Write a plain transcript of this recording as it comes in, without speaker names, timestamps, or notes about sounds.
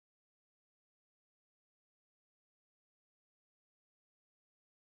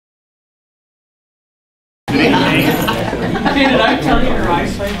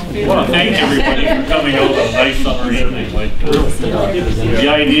I want to thank everybody for coming out on a nice summer evening like this. The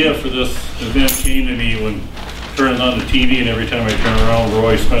idea for this event came to me when turning on the TV, and every time I turn around,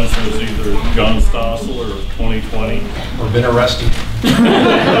 Roy Spencer is either John Stossel or 2020. Or been arrested.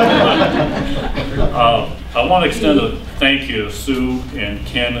 I want to extend a thank you to Sue and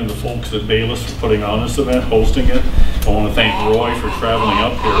Ken and the folks at Bayless for putting on this event, hosting it. I want to thank Roy for traveling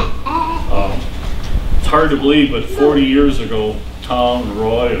up here. It's hard to believe, but 40 years ago, Tom and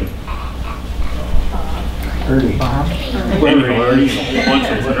Roy and Ernie, a whole bunch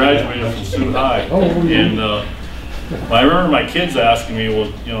of them graduated from Sioux High. And I remember my kids asking me, well,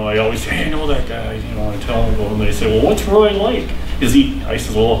 you know, I always say, hey, I know that guy, you know, I tell them, and they say, well, what's Roy like? Is he? I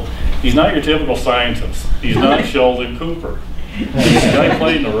said, well, he's not your typical scientist. He's not Sheldon Cooper. This guy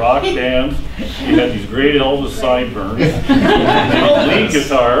played in a rock band. He had these great Elvis sideburns, lead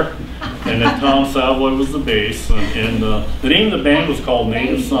guitar, and then Tom Savoy was the bass. And the name of the band was called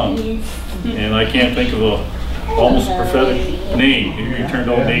Native Son. And I can't think of a almost prophetic name. He turned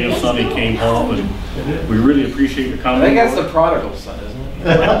out Native Son. He came home, and we really appreciate your coming. I think that's the prodigal son, isn't it?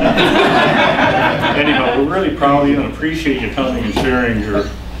 Anyhow, we're really proud of you and appreciate you coming and sharing your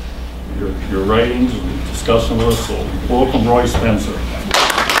writings and discussing with us. So welcome, Roy Spencer.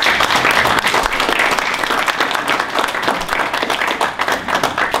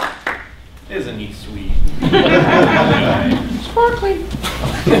 Isn't he sweet? Sparkly.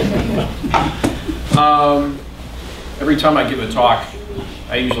 Every time I give a talk,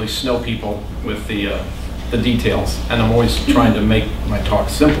 I usually snow people with the details, and I'm always trying to make my talk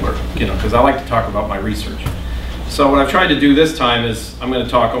simpler, you know, because I like to talk about my research. So what I've tried to do this time is I'm going to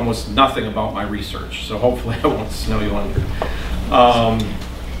talk almost nothing about my research, so hopefully I won't snow you under.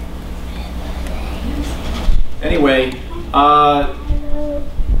 Anyway,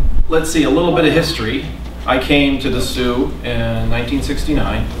 let's see, a little bit of history. I came to the Sioux in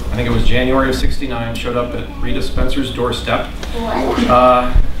 1969. I think it was January of '69. Showed up at Rita Spencer's doorstep.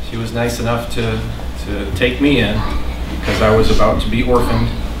 She was nice enough to take me in because I was about to be orphaned.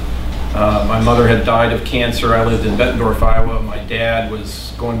 My mother had died of cancer. I lived in Bettendorf, Iowa. My dad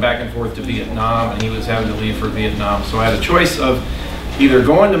was going back and forth to Vietnam, and he was having to leave for Vietnam. So I had a choice of either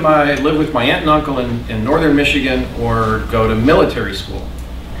going to live with my aunt and uncle in northern Michigan or go to military school.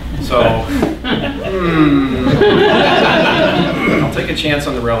 So, I'll take a chance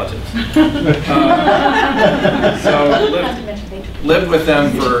on the relatives. So lived with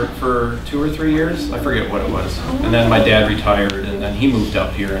them for 2 or 3 years. I forget what it was. And then my dad retired, and then he moved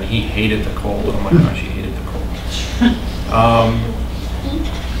up here, and he hated the cold. Oh my gosh, he hated the cold.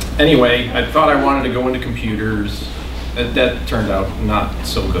 Anyway, I thought I wanted to go into computers. That turned out not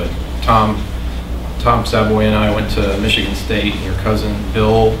so good. Tom Savoy and I went to Michigan State, and your cousin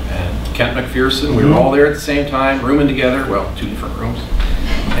Bill and Kent McPherson. We were all there at the same time, rooming together. Well, 2 different rooms.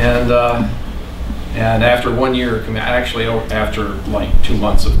 And after 1 year, actually after like 2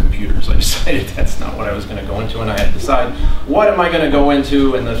 months of computers, I decided that's not what I was going to go into, and I had to decide what am I going to go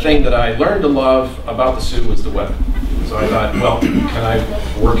into. And the thing that I learned to love about the Sioux was the weather. So I thought, well, can I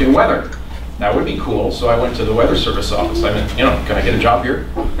work in weather? That would be cool. So I went to the Weather Service office. I mean, you know, can I get a job here?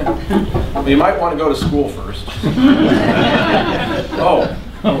 Well, you might want to go to school first. Oh,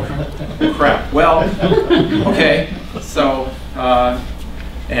 crap. Well, okay. So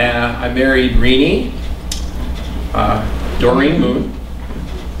and I married Renee, Doreen Moon.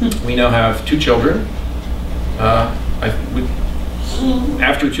 We now have 2 children.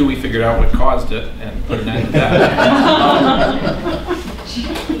 After 2, we figured out what caused it and put an end to that.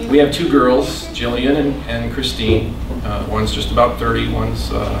 We have 2 girls, Jillian and Christine. One's just about 30, one's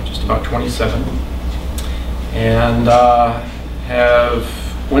just about 27. And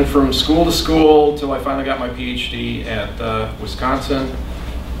went from school to school till I finally got my PhD at Wisconsin.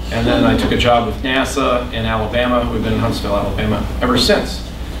 And then I took a job with NASA in Alabama. We've been in Huntsville, Alabama ever since.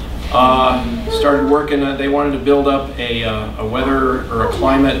 Started working, they wanted to build up a weather or a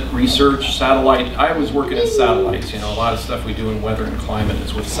climate research satellite. I was working in satellites, you know, a lot of stuff we do in weather and climate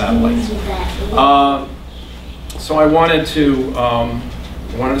is with satellites. So I wanted to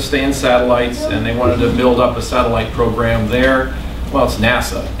stay in satellites, and they wanted to build up a satellite program there. Well, it's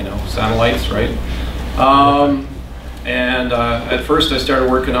NASA, you know, satellites, right? At first I started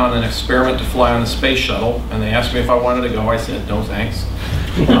working on an experiment to fly on the space shuttle, and they asked me if I wanted to go. I said, no thanks.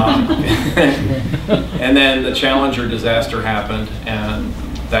 And then the Challenger disaster happened, and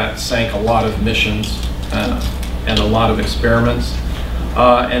that sank a lot of missions and a lot of experiments.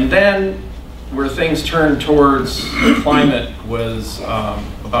 And then where things turned towards climate was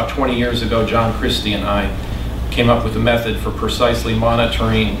about 20 years ago. John Christie and I came up with a method for precisely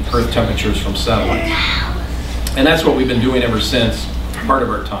monitoring Earth temperatures from satellites. And that's what we've been doing ever since, part of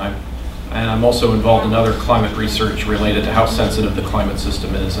our time. And I'm also involved in other climate research related to how sensitive the climate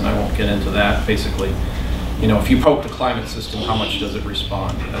system is, and I won't get into that. Basically, you know, if you poke the climate system, how much does it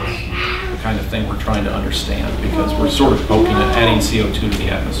respond? That's the kind of thing we're trying to understand, because we're sort of poking and adding CO2 to the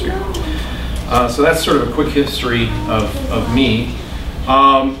atmosphere. So that's sort of a quick history of me.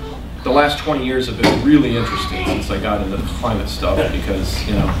 The last 20 years have been really interesting since I got into the climate stuff, because,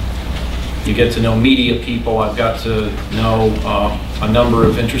 you know, you get to know media people. I've got to know a number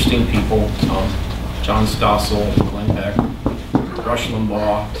of interesting people, John Stossel, Glenn Beck, Rush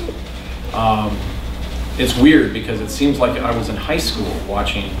Limbaugh. It's weird because it seems like I was in high school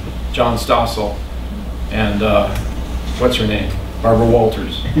watching John Stossel and what's her name? Barbara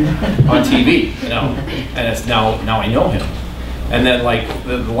Walters on TV, you know, and it's now I know him. And then like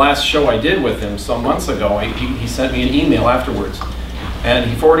the last show I did with him some months ago, he sent me an email afterwards. And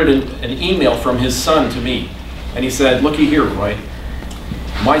he forwarded an email from his son to me. And he said, "Looky here, Roy,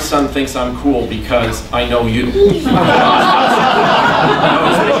 my son thinks I'm cool because I know you." And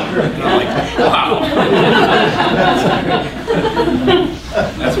I'm like, wow.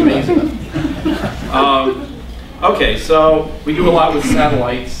 That's amazing. Okay, so we do a lot with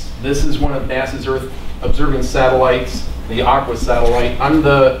satellites. This is one of NASA's Earth observing satellites, the Aqua satellite. I'm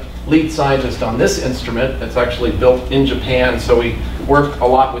the lead scientist on this instrument. It's actually built in Japan, so we work a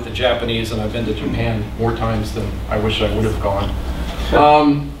lot with the Japanese, and I've been to Japan more times than I wish I would have gone.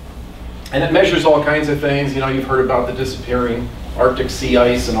 And it measures all kinds of things. You know, you've heard about the disappearing Arctic sea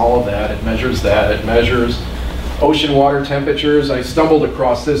ice and all of that. It measures that. It measures ocean water temperatures. I stumbled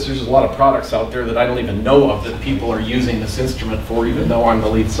across this. There's a lot of products out there that I don't even know of that people are using this instrument for, even though I'm the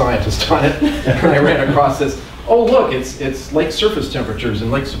lead scientist on it. And I ran across this. Oh, look, it's lake surface temperatures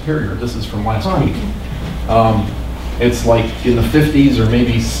in Lake Superior. This is from last week. It's like in the 50s or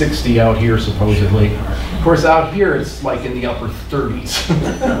maybe 60 out here, supposedly. Of course, out here, it's like in the upper 30s.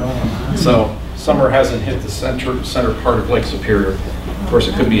 So summer hasn't hit the center part of Lake Superior. Of course,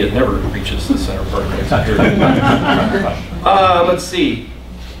 it could be it never reaches the center part of Lake Superior. Let's see.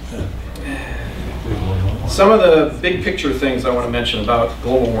 Some of the big picture things I want to mention about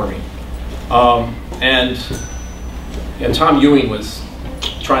global warming. And Tom Ewing was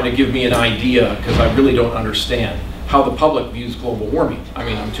trying to give me an idea, because I really don't understand how the public views global warming. I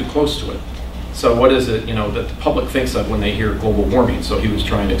mean, I'm too close to it. So what is it, you know, that the public thinks of when they hear global warming? So he was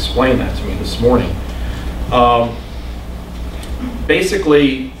trying to explain that to me this morning.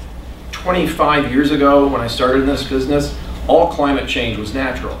 Basically, 25 years ago when I started in this business, all climate change was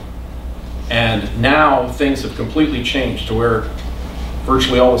natural. And now things have completely changed to where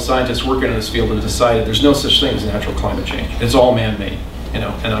virtually all the scientists working in this field have decided there's no such thing as natural climate change. It's all man-made, you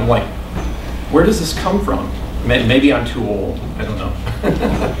know. And I'm like, where does this come from? Maybe I'm too old. I don't know.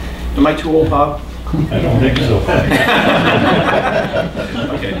 Am I too old, Bob? I don't think so.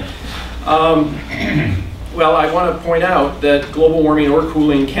 Okay. Well, I want to point out that global warming or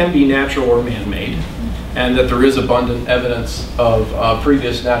cooling can be natural or man-made, and that there is abundant evidence of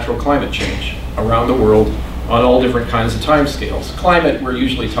previous natural climate change around the world on all different kinds of time scales. Climate, we're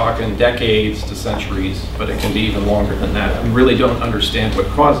usually talking decades to centuries, but it can be even longer than that. We really don't understand what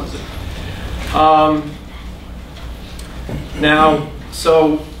causes it. Now,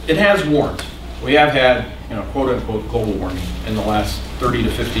 so it has warmed. We have had, you know, quote unquote global warming in the last 30 to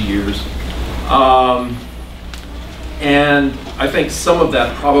 50 years. And I think some of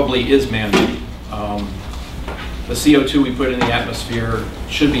that probably is man-made. The CO2 we put in the atmosphere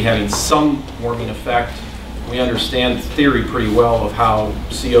should be having some warming effect. We understand theory pretty well of how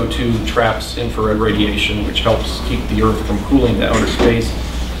CO2 traps infrared radiation, which helps keep the Earth from cooling to outer space.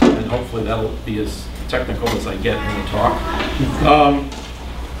 And hopefully that'll be as technical as I get in the talk.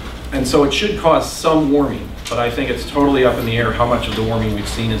 And so it should cause some warming, but I think it's totally up in the air how much of the warming we've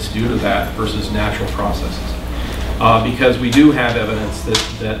seen is due to that versus natural processes. Because we do have evidence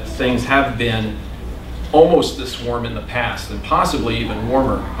that things have been almost this warm in the past, and possibly even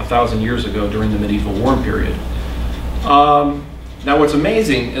warmer 1,000 years ago during the medieval warm period. Now what's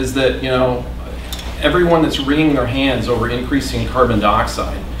amazing is that, you know, everyone that's wringing their hands over increasing carbon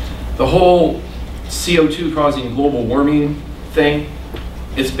dioxide, the whole CO2 causing global warming thing,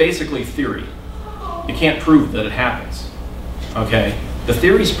 it's basically theory. You can't prove that it happens, okay? The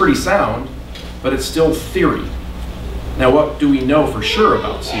theory's pretty sound, but it's still theory. Now what do we know for sure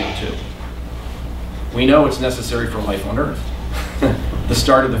about CO2? We know it's necessary for life on Earth. The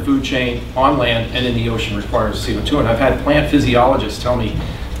start of the food chain on land and in the ocean requires CO2, and I've had plant physiologists tell me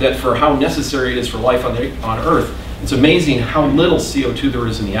that for how necessary it is for life on Earth, it's amazing how little CO2 there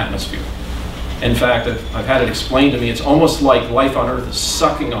is in the atmosphere. In fact, I've had it explained to me, it's almost like life on Earth is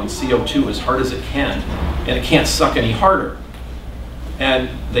sucking on CO2 as hard as it can, and it can't suck any harder. And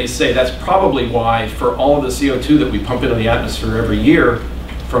they say that's probably why, for all of the CO2 that we pump into the atmosphere every year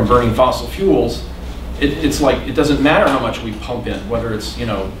from burning fossil fuels, it's like it doesn't matter how much we pump in, whether it's, you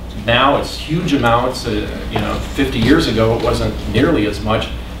know, now it's huge amounts, you know, 50 years ago it wasn't nearly as much.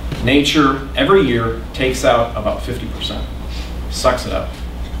 Nature every year takes out about 50%, sucks it up,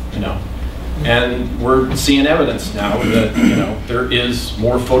 you know. And we're seeing evidence now that, you know, there is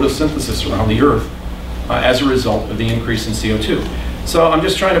more photosynthesis around the Earth as a result of the increase in CO2. So I'm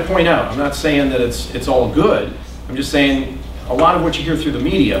just trying to point out, I'm not saying that it's all good, I'm just saying a lot of what you hear through the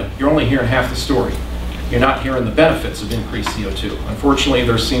media, you're only hearing half the story. You're not hearing the benefits of increased CO2. Unfortunately,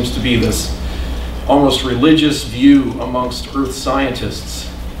 there seems to be this almost religious view amongst Earth scientists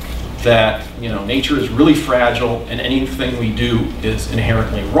that, you know, nature is really fragile and anything we do is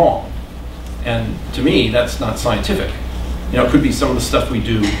inherently wrong. And to me, that's not scientific. You know, it could be some of the stuff we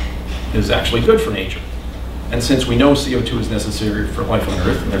do is actually good for nature. And since we know CO2 is necessary for life on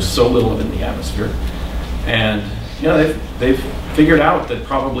Earth, and there's so little of it in the atmosphere, and you know, they've figured out that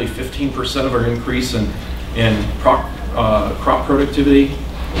probably 15% of our increase in crop productivity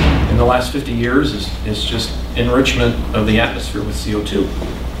in the last 50 years is just enrichment of the atmosphere with CO2.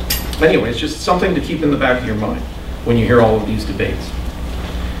 Anyway, it's just something to keep in the back of your mind when you hear all of these debates.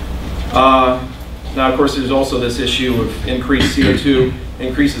 Now, of course, there's also this issue of increased CO2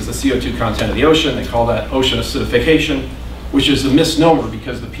 increases the CO2 content of the ocean. They call that ocean acidification, which is a misnomer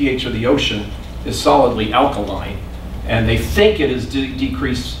because the pH of the ocean is solidly alkaline. And they think it is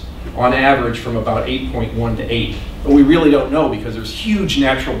decreased on average from about 8.1 to 8. But we really don't know because there's huge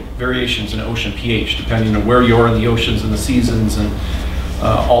natural variations in ocean pH depending on where you are in the oceans and the seasons and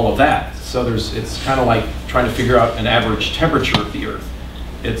all of that. So it's kind of like trying to figure out an average temperature of the Earth.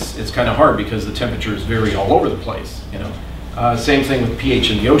 It's kind of hard because the temperatures vary all over the place, you know. Same thing with pH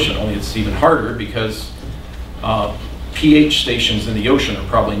in the ocean, only it's even harder because pH stations in the ocean are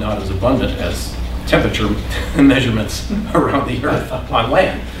probably not as abundant as temperature measurements around the Earth on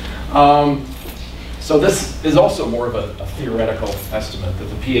land. So this is also more of a theoretical estimate that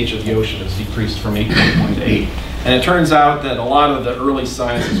the pH of the ocean has decreased from 8.1 to 8. And it turns out that a lot of the early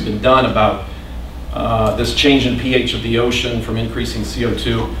science has been done about this change in pH of the ocean from increasing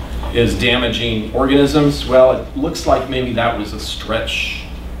CO2 is damaging organisms. Well, it looks like maybe that was a stretch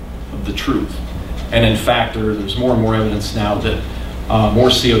of the truth. And in fact, there's more and more evidence now that more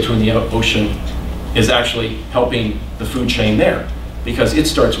CO2 in the ocean is actually helping the food chain there because it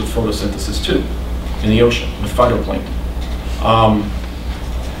starts with photosynthesis too in the ocean with phytoplankton.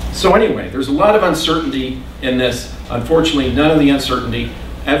 So anyway, there's a lot of uncertainty in this. Unfortunately, none of the uncertainty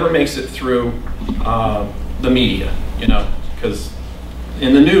ever makes it through the media, you know, because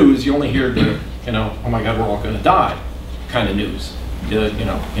in the news you only hear the, you know, oh my God, we're all going to die kind of news. You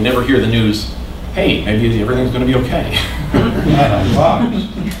know, you never hear the news, hey, maybe everything's going to be okay.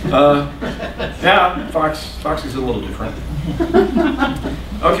 Yeah, Fox is a little different.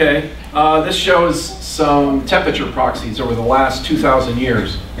 Okay, this shows some temperature proxies over the last 2,000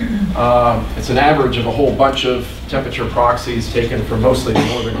 years. It's an average of a whole bunch of temperature proxies taken from mostly the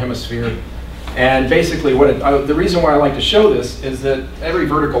northern hemisphere. And basically, the reason why I like to show this is that every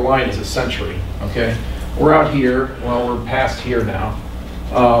vertical line is a century. Okay, we're out here. Well, we're past here now.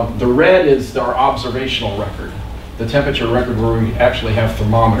 The red is our observational record, the temperature record where we actually have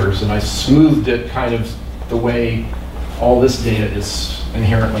thermometers, and I smoothed it kind of the way all this data is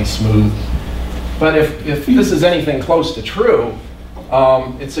inherently smooth. But if this is anything close to true,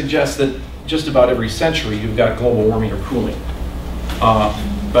 it suggests that just about every century you've got global warming or cooling.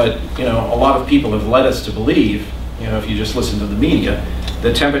 But you know, a lot of people have led us to believe, you know, if you just listen to the media,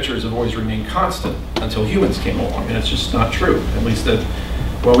 that temperatures have always remained constant until humans came along, and it's just not true. At least that,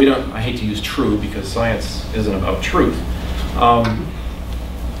 well, we don't, I hate to use true because science isn't about truth.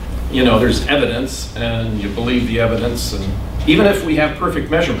 You know, there's evidence and you believe the evidence, and even if we have perfect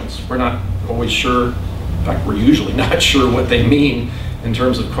measurements, we're not always sure, in fact, we're usually not sure what they mean in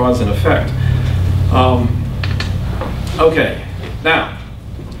terms of cause and effect. Okay, now,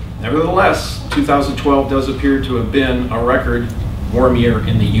 nevertheless, 2012 does appear to have been a record warm year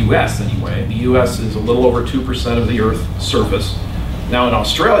in the US anyway. The US is a little over 2% of the Earth's surface. Now in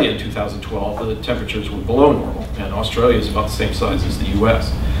Australia in 2012, the temperatures were below normal, and Australia is about the same size as the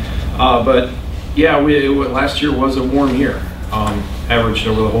US. But yeah, last year was a warm year, averaged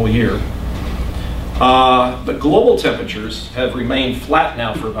over the whole year. But global temperatures have remained flat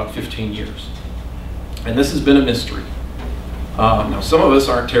now for about 15 years. And this has been a mystery. Now some of us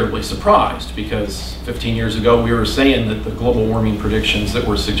aren't terribly surprised because 15 years ago we were saying that the global warming predictions that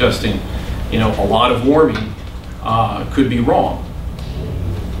were suggesting you know, a lot of warming could be wrong.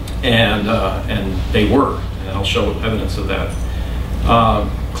 And they were, and I'll show evidence of that.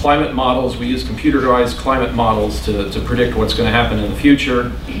 Climate models, we use computerized climate models to predict what's going to happen in the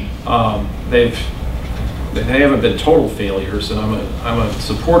future. They haven't been total failures, and I'm a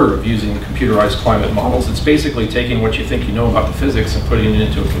supporter of using computerized climate models. It's basically taking what you think you know about the physics and putting it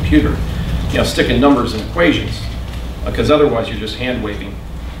into a computer. You know, sticking numbers and equations, because otherwise you're just hand waving.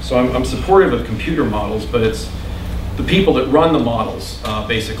 So I'm supportive of computer models, but it's the people that run the models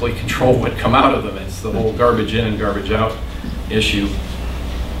basically control what come out of them. It's the whole garbage in and garbage out issue.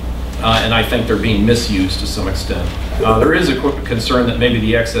 And I think they're being misused to some extent. There is a concern that maybe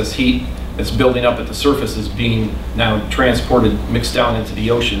the excess heat that's building up at the surface is being now transported, mixed down into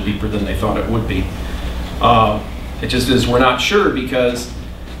the ocean deeper than they thought it would be. It just is, we're not sure, because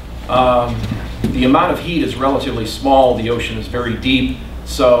the amount of heat is relatively small, the ocean is very deep,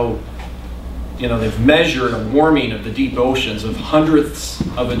 so you know, they've measured a warming of the deep oceans of hundredths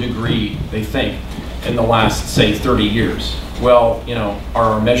of a degree, they think, in the last, say, 30 years. Well, you know, are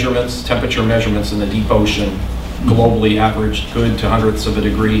our measurements, temperature measurements in the deep ocean, globally averaged good to hundredths of a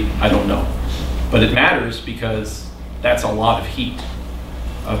degree? I don't know. But it matters because that's a lot of heat.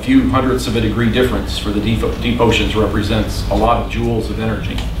 A few hundredths of a degree difference for the deep oceans represents a lot of joules of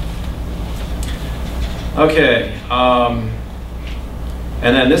energy. Okay,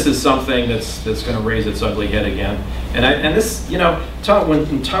 and then this is something that's going to raise its ugly head again. And this, you know,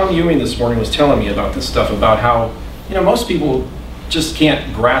 when Tom Ewing this morning was telling me about this stuff, about how, you know, most people just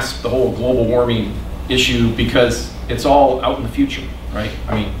can't grasp the whole global warming issue because it's all out in the future, right?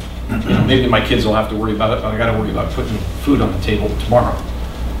 I mean, you know, maybe my kids will have to worry about it, but I got to worry about putting food on the table tomorrow,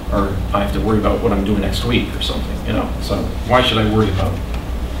 or I have to worry about what I'm doing next week or something, you know. So why should I worry about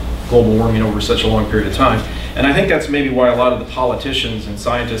global warming over such a long period of time? And I think that's maybe why a lot of the politicians and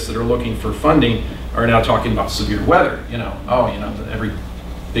scientists that are looking for funding are now talking about severe weather. You know, oh, you know, every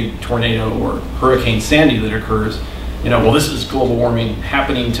big tornado or Hurricane Sandy that occurs, you know, well, this is global warming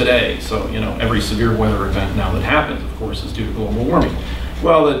happening today. So, you know, every severe weather event now that happens, of course, is due to global warming.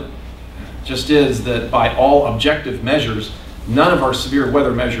 Well, it just is that by all objective measures, none of our severe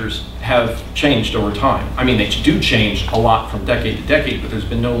weather measures have changed over time. I mean, they do change a lot from decade to decade, but there's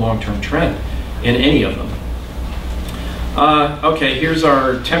been no long-term trend in any of them. Okay, here's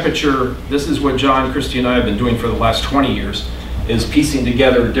our temperature. This is what John, Christy, and I have been doing for the last 20 years, is piecing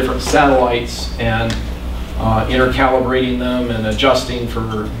together different satellites and intercalibrating them and adjusting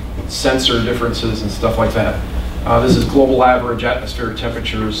for sensor differences and stuff like that. This is global average atmospheric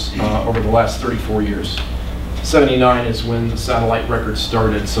temperatures over the last 34 years. 79 is when the satellite record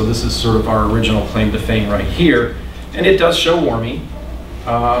started, so this is sort of our original claim to fame right here. And it does show warming.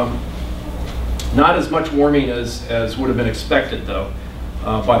 Not as much warming as would have been expected, though,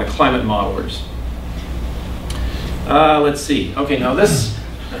 by the climate modelers. Let's see. Okay, now this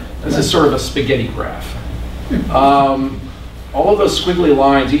is sort of a spaghetti graph. All of those squiggly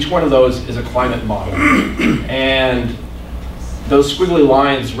lines, each one of those is a climate model. And those squiggly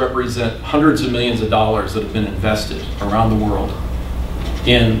lines represent hundreds of millions of dollars that have been invested around the world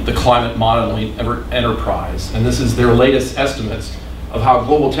in the climate modeling enterprise. And this is their latest estimates of how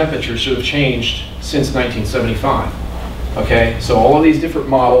global temperatures should have changed since 1975. Okay, so all of these different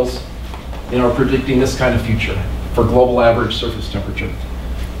models, you know, are predicting this kind of future for global average surface temperature.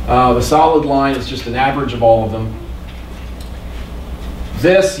 The solid line is just an average of all of them.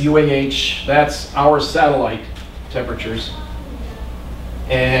 This UAH, that's our satellite temperatures.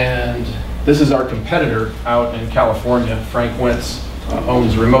 And this is our competitor out in California. Frank Wentz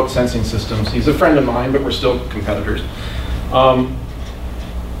owns Remote Sensing Systems. He's a friend of mine, but we're still competitors.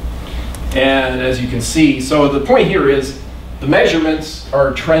 And as you can see, so the point here is the measurements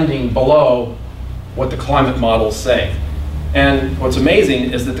are trending below what the climate models say. And what's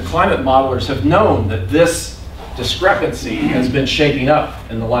amazing is that the climate modelers have known that this discrepancy has been shaping up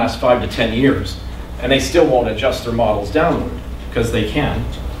in the last 5 to 10 years. And they still won't adjust their models downward, because they can,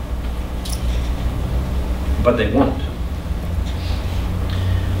 but they won't.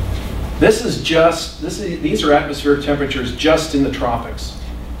 These are atmospheric temperatures just in the tropics.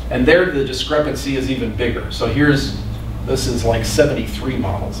 And there the discrepancy is even bigger. So this is like 73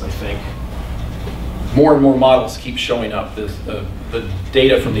 models, I think. More and more models keep showing up. The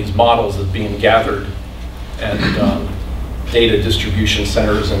data from these models is being gathered at data distribution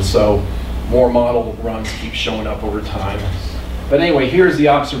centers, and so more model runs keep showing up over time. But anyway, here's the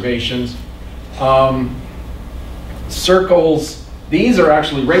observations. Circles, these are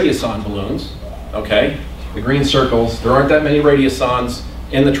actually radiason balloons, okay? The green circles, there aren't that many radiasons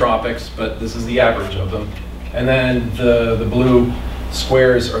in the tropics, but this is the average of them. And then the blue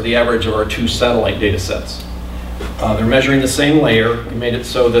squares are the average of our 2 satellite data sets. They're measuring the same layer. We made it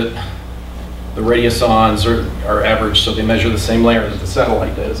so that the radiosondes are average, so they measure the same layer that the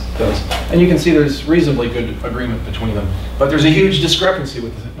satellite does. And you can see there's reasonably good agreement between them. But there's a huge discrepancy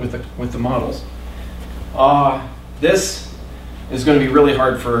with the models. This is going to be really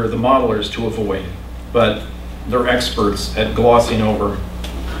hard for the modelers to avoid, but they're experts at glossing over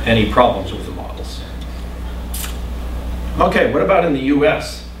any problems with the models. Okay, what about in the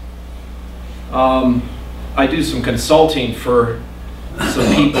US? I do some consulting for some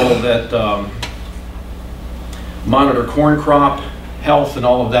people that monitor corn crop health and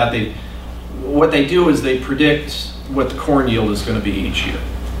all of that. What they do is they predict what the corn yield is going to be each year,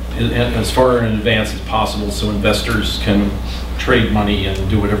 as far in advance as possible, so investors can trade money and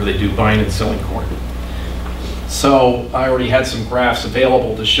do whatever they do, buying and selling corn. So I already had some graphs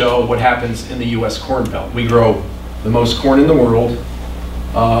available to show what happens in the US Corn Belt. We grow the most corn in the world,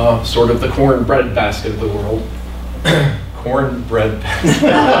 sort of the corn bread basket of the world. Corn bread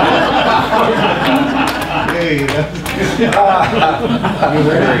basket. Hey,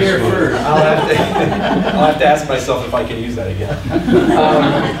 We're here first. I'll have to ask myself if I can use that again.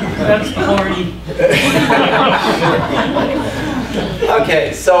 That's corny.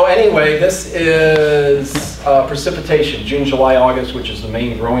 Okay, so anyway, this is precipitation, June, July, August, which is the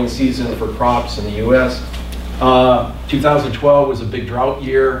main growing season for crops in the US. 2012 was a big drought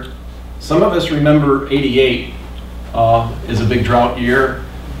year. Some of us remember 88 is a big drought year.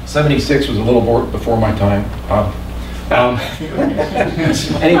 76 was a little before my time.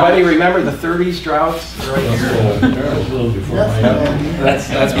 Anybody remember the 30s droughts? Right here. That was a little before my time.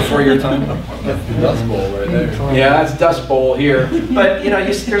 That's before your time? That's the Dust Bowl right there. Yeah, that's Dust Bowl here. But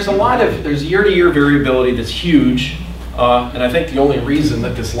there's year-to-year variability that's huge. And I think the only reason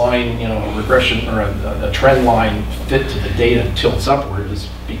that this line, a regression or a trend line fit to the data tilts upward is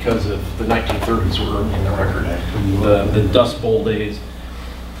because of the 1930s were early in the record, the Dust Bowl days.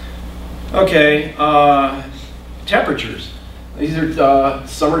 Okay, temperatures. These are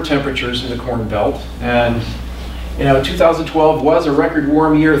summer temperatures in the Corn Belt, and 2012 was a record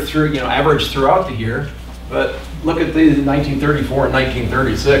warm year through, average throughout the year. But look at the 1934 and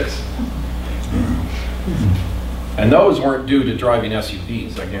 1936. And those weren't due to driving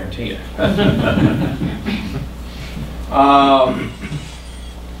SUVs, I guarantee you.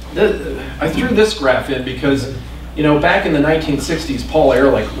 I threw this graph in because, back in the 1960s, Paul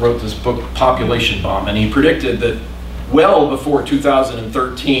Ehrlich wrote this book, Population Bomb, and he predicted that well before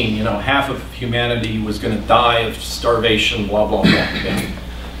 2013, half of humanity was going to die of starvation, blah, blah, blah.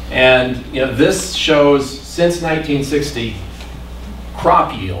 And, this shows, since 1960,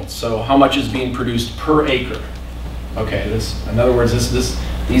 crop yield, so how much is being produced per acre. Okay, in other words,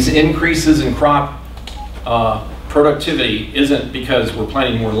 these increases in crop productivity isn't because we're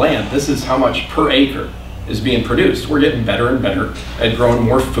planting more land. This is how much per acre is being produced. We're getting better and better at growing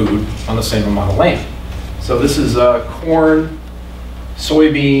more food on the same amount of land. So this is corn,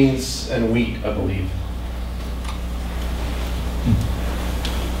 soybeans, and wheat, I believe.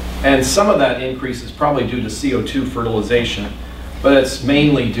 And some of that increase is probably due to CO2 fertilization, but it's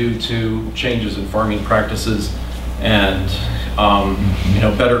mainly due to changes in farming practices and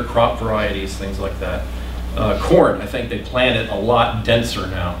better crop varieties, things like that. Corn, I think they plant it a lot denser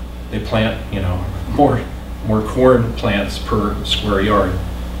now. They plant, more corn plants per square yard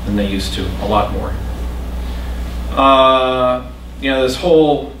than they used to, a lot more. This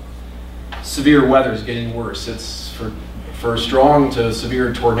whole severe weather is getting worse. It's for strong to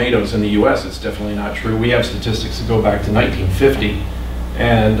severe tornadoes in the US, it's definitely not true. We have statistics that go back to 1950,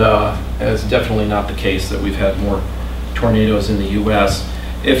 and it's definitely not the case that we've had more tornadoes in the US.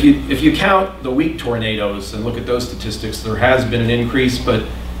 If you count the weak tornadoes and look at those statistics, there has been an increase, but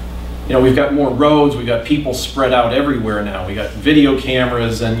we've got more roads, we've got people spread out everywhere now. We got video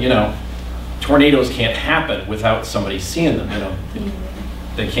cameras, and tornadoes can't happen without somebody seeing them.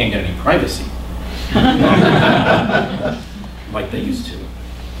 They can't get any privacy like they used to.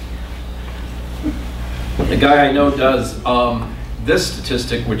 The guy I know does this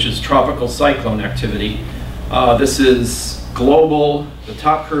statistic, which is tropical cyclone activity. This is global. The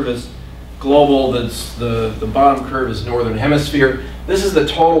top curve is global. The bottom curve is northern hemisphere. This is the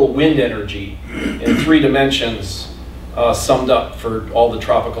total wind energy in 3 dimensions summed up for all the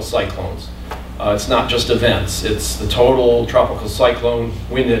tropical cyclones. It's not just events. It's the total tropical cyclone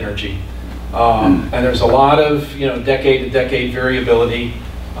wind energy. And there's a lot of decade-to-decade variability.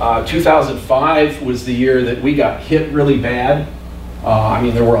 2005 was the year that we got hit really bad.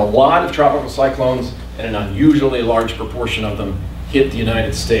 There were a lot of tropical cyclones, and an unusually large proportion of them hit the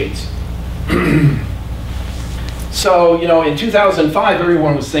United States. So, you know, in 2005,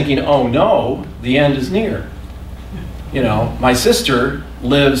 everyone was thinking, oh no, the end is near. You know, my sister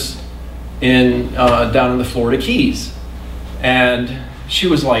lives down in the Florida Keys, and she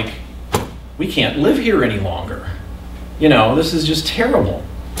was like, we can't live here any longer. You know, this is just terrible.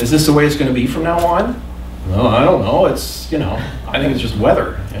 Is this the way it's going to be from now on? No, I don't know. It's, you know, I think it's just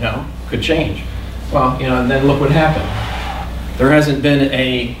weather, you know, could change. Well, you know, and then look what happened. There hasn't been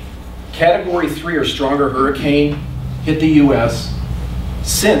a Category 3 or stronger hurricane hit the US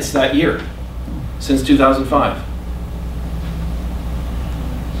since that year, since 2005.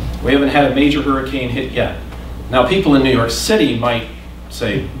 We haven't had a major hurricane hit yet. Now, people in New York City might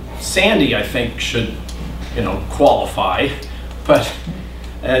say, Sandy, I think, should, you know, qualify, but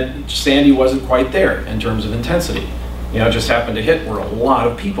Sandy wasn't quite there in terms of intensity. You know, it just happened to hit where a lot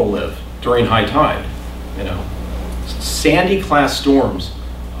of people live during high tide, you know. Sandy-class storms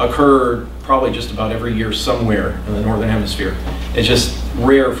occur probably just about every year somewhere in the Northern Hemisphere. It's just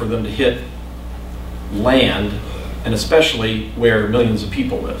rare for them to hit land, and especially where millions of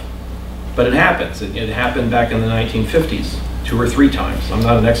people live. But it happens. It happened back in the 1950s, 2 or 3 times. I'm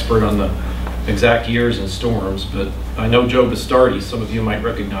not an expert on the exact years and storms, but I know Joe Bastardi. Some of you might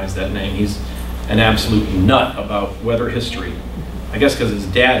recognize that name. He's an absolute nut about weather history. I guess because his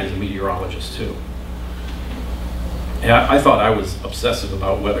dad is a meteorologist too. Yeah, I thought I was obsessive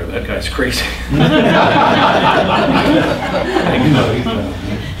about weather. That guy's crazy.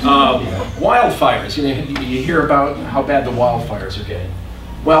 Wildfires. You know, you hear about how bad the wildfires are getting.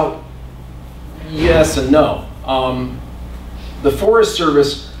 Well, yes and no. The Forest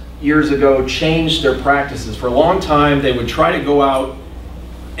Service years ago changed their practices. For a long time, they would try to go out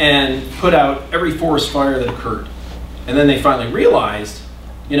and put out every forest fire that occurred. And then they finally realized,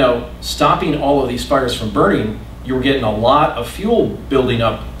 you know, stopping all of these fires from burning, you were getting a lot of fuel building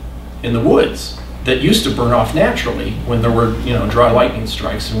up in the woods that used to burn off naturally when there were, you know, dry lightning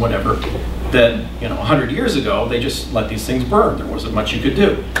strikes and whatever. That, you know, 100 years ago, they just let these things burn. There wasn't much you could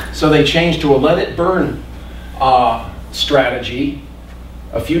do. So they changed to a let it burn strategy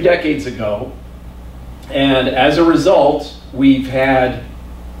a few decades ago. And as a result, we've had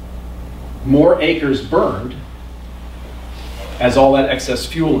more acres burned as all that excess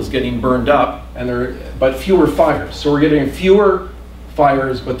fuel is getting burned up, and but fewer fires. So we're getting fewer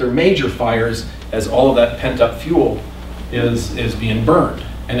fires, but they're major fires as all of that pent up fuel is being burned.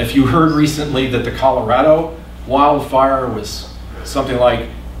 And if you heard recently that the Colorado wildfire was something like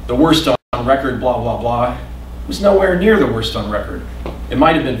the worst on record, blah, blah, blah, it was nowhere near the worst on record. It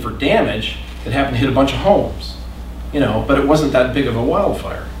might have been for damage. It happened to hit a bunch of homes, you know, but it wasn't that big of a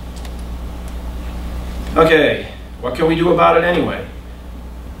wildfire. Okay, what can we do about it anyway?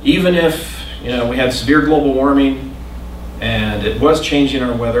 Even if, you know, we had severe global warming and it was changing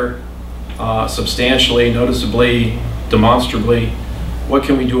our weather substantially, noticeably, demonstrably, what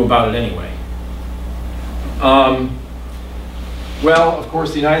can we do about it anyway? Well, of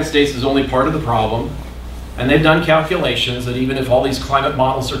course, the United States is only part of the problem, and they've done calculations that even if all these climate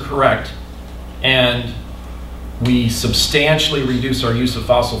models are correct and we substantially reduce our use of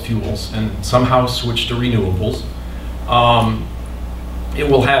fossil fuels and somehow switch to renewables, it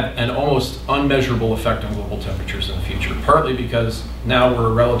will have an almost unmeasurable effect on global temperatures in the future, partly because now we're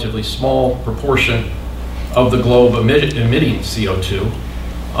a relatively small proportion of the globe emitting CO2,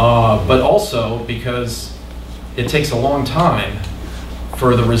 but also because it takes a long time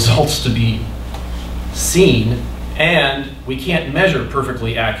for the results to be seen, and we can't measure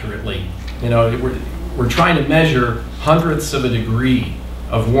perfectly accurately. You know, we're trying to measure hundredths of a degree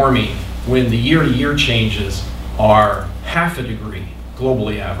of warming when the year-to-year changes are half a degree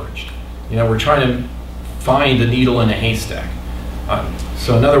globally averaged. You know, we're trying to find a needle in a haystack.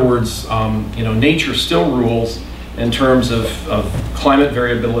 So in other words, you know, nature still rules in terms of climate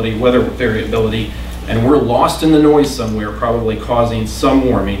variability, weather variability, and we're lost in the noise somewhere, probably causing some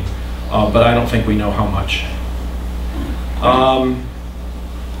warming, but I don't think we know how much.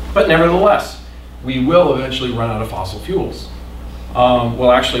 But nevertheless, we will eventually run out of fossil fuels.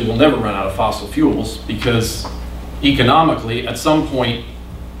 Well, actually, we'll never run out of fossil fuels because economically, at some point,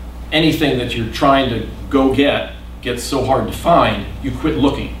 anything that you're trying to go get gets so hard to find, you quit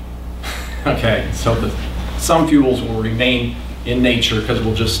looking. Okay, so some fuels will remain in nature because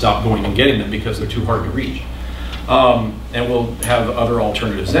we'll just stop going and getting them because they're too hard to reach. And we'll have other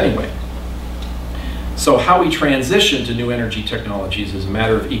alternatives anyway. So how we transition to new energy technologies is a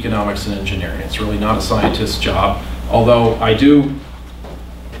matter of economics and engineering. It's really not a scientist's job, although I do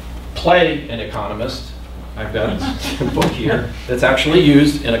play an economist. I've got a book here that's actually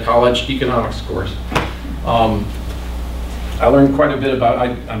used in a college economics course. I learned quite a bit about,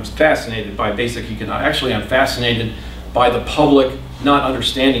 I'm fascinated by basic economics. Actually, I'm fascinated by the public not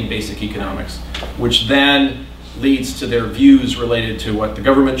understanding basic economics, which then leads to their views related to what the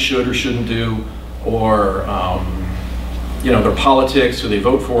government should or shouldn't do, or their politics, who they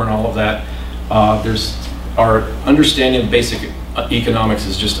vote for, and all of that. Our understanding of basic economics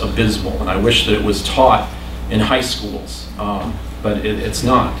is just abysmal, and I wish that it was taught in high schools, but it's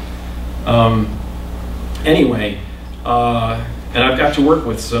not. Anyway, and I've got to work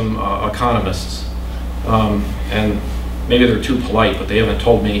with some economists, and maybe they're too polite, but they haven't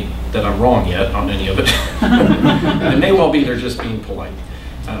told me that I'm wrong yet on any of it. It may well be they're just being polite.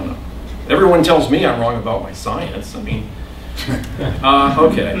 I don't know. Everyone tells me I'm wrong about my science. I mean,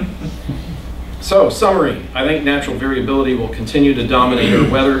 okay. So, summary. I think natural variability will continue to dominate our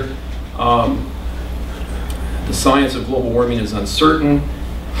weather. The science of global warming is uncertain.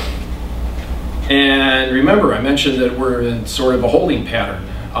 And remember, I mentioned that we're in sort of a holding pattern.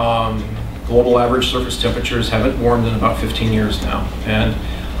 Global average surface temperatures haven't warmed in about 15 years now. And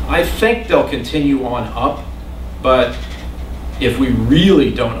I think they'll continue on up, but if we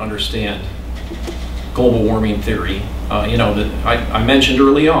really don't understand global warming theory, that I mentioned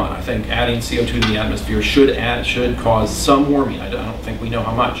early on, I think adding CO2 to the atmosphere should cause some warming. I don't think we know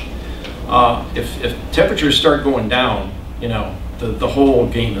how much. If temperatures start going down, the whole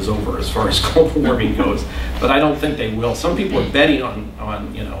game is over as far as global warming goes. But I don't think they will. Some people are betting on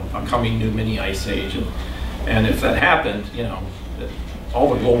a coming new mini ice age, and if that happened,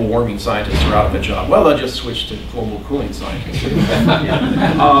 all the global warming scientists are out of a job. Well, they'll just switch to global cooling scientists,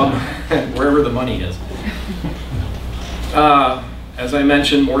 wherever the money is. As I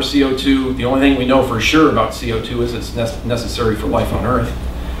mentioned, more CO2. The only thing we know for sure about CO2 is it's necessary for life on Earth.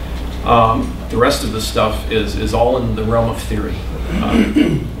 The rest of the stuff is all in the realm of theory.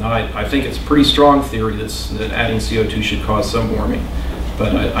 I think it's a pretty strong theory that adding CO2 should cause some warming,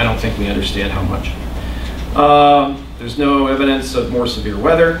 but I don't think we understand how much. There's no evidence of more severe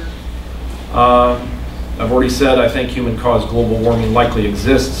weather. I've already said I think human-caused global warming likely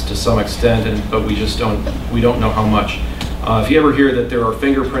exists to some extent, but we don't know how much. If you ever hear that there are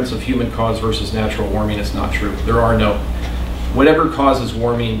fingerprints of human-caused versus natural warming, it's not true. There are no. Whatever causes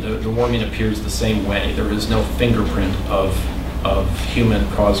warming, the warming appears the same way. There is no fingerprint of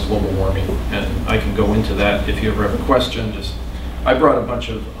human-caused global warming, and I can go into that if you ever have a question. I brought a bunch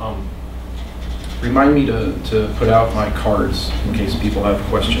of. Remind me to put out my cards in case people have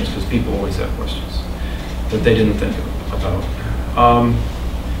questions, because people always have questions that they didn't think about.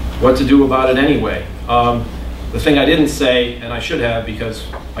 What to do about it anyway? The thing I didn't say, and I should have, because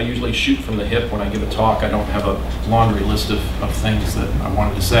I usually shoot from the hip when I give a talk. I don't have a laundry list of things that I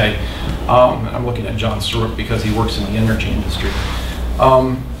wanted to say. I'm looking at John Stewart because he works in the energy industry.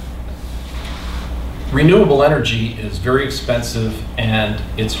 Renewable energy is very expensive, and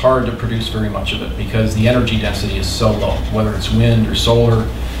it's hard to produce very much of it because the energy density is so low. Whether it's wind or solar,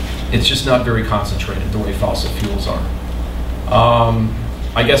 it's just not very concentrated the way fossil fuels are.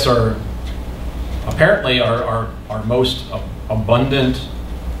 I guess apparently our most abundant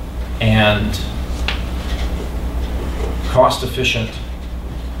and cost-efficient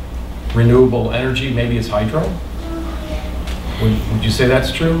renewable energy maybe is hydro. Would you say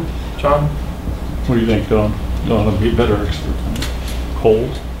that's true, John? What do you think, Don? Don would be a better expert on it. Coal?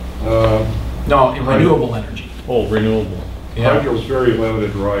 No, renewable energy. Oh, renewable. Yeah. Hydro's very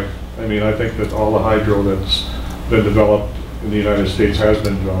limited, right? I mean, I think that all the hydro that's been developed in the United States has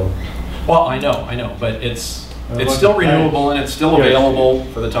been developed. Well, I know, but it's still renewable and it's still available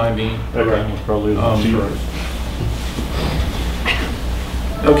for the time being. Okay, probably right.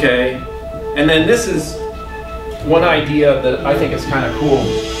 Okay, and then this is one idea that I think is kind of cool,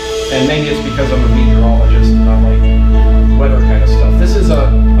 and maybe it's because I'm a meteorologist and I like weather kind of stuff. This is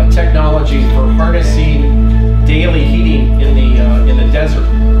a technology for harnessing daily heating in the desert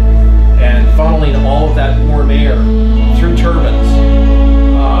and funneling all of that warm air through turbines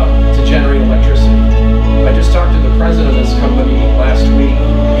to generate electricity. I just talked to the president of this company last week.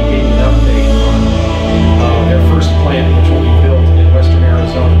 He gave me an update on their first plant, which will be built in western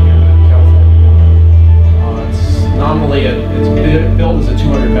Arizona near California. It's nominally it's built as a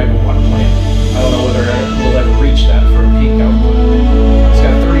 200 megawatt plant. I don't know whether we'll ever reach that for a peak output. It's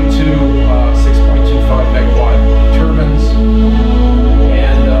got 32 6.25 megawatt turbines,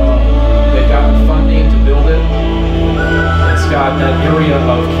 and they've got the funding to build it. It's got that area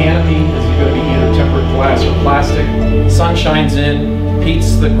of canopy. Is going to be either tempered glass or plastic. Sun shines in,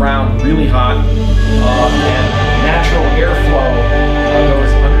 heats the ground really hot, and natural airflow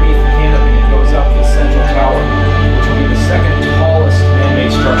goes underneath the canopy and goes up the central tower, which will be the second tallest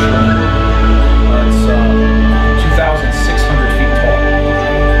man-made structure in the world. It's 2,600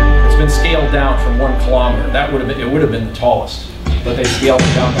 scaled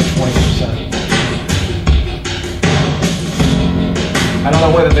it down by 20%. I don't know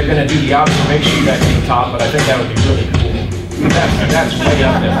whether they're going to do the observation deck at the top, but I think that would be really cool. That's way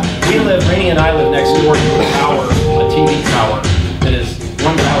up there. Rainey and I live next door to a tower, a TV tower, that is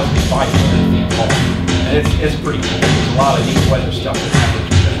 1,500 feet tall. And it's pretty cool. There's a lot of neat weather stuff that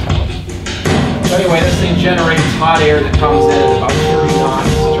happens with that tower. So anyway, this thing generates hot air that comes in at about 30 knots,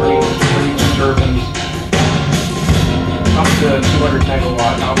 turning 32 turbines, up to 200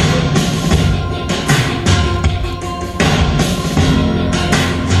 megawatt output.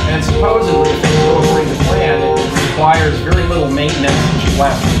 And supposedly, if things go according to plan, it requires very little maintenance and should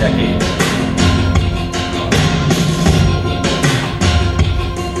last for decades.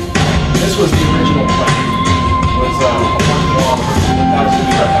 This was the original plan. It was 1 kilometer, 1,000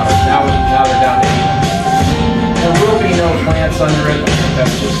 megawatt hours. Now they're down to 8. There will be no plants under it. I think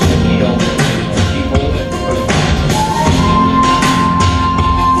that's just going to heal people and put plants under it.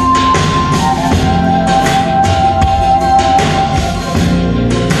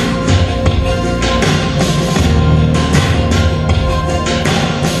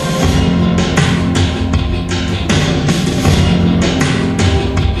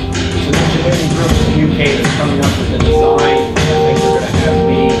 That's coming up with the design. I think they're going to have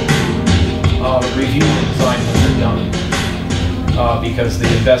me review the design when they're done, because the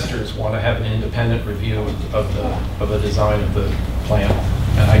investors want to have an independent review of the design of the plan,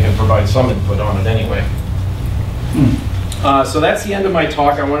 and I can provide some input on it anyway. So that's the end of my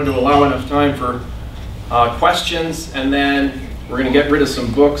talk. I wanted to allow enough time for questions, and then we're going to get rid of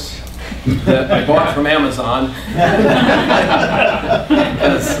some books that I bought from Amazon,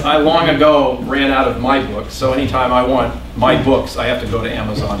 because I long ago ran out of my books. So anytime I want my books, I have to go to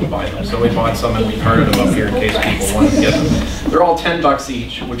Amazon to buy them. So we bought some and we carted them up here in case people want to get them. They're all $10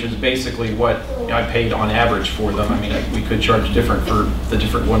 each, which is basically what I paid on average for them. I mean, we could charge different for the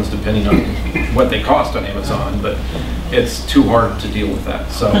different ones depending on what they cost on Amazon, but it's too hard to deal with that.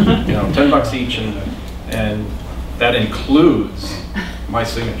 So, you know, $10 each, and that includes my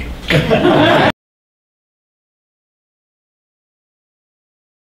signature.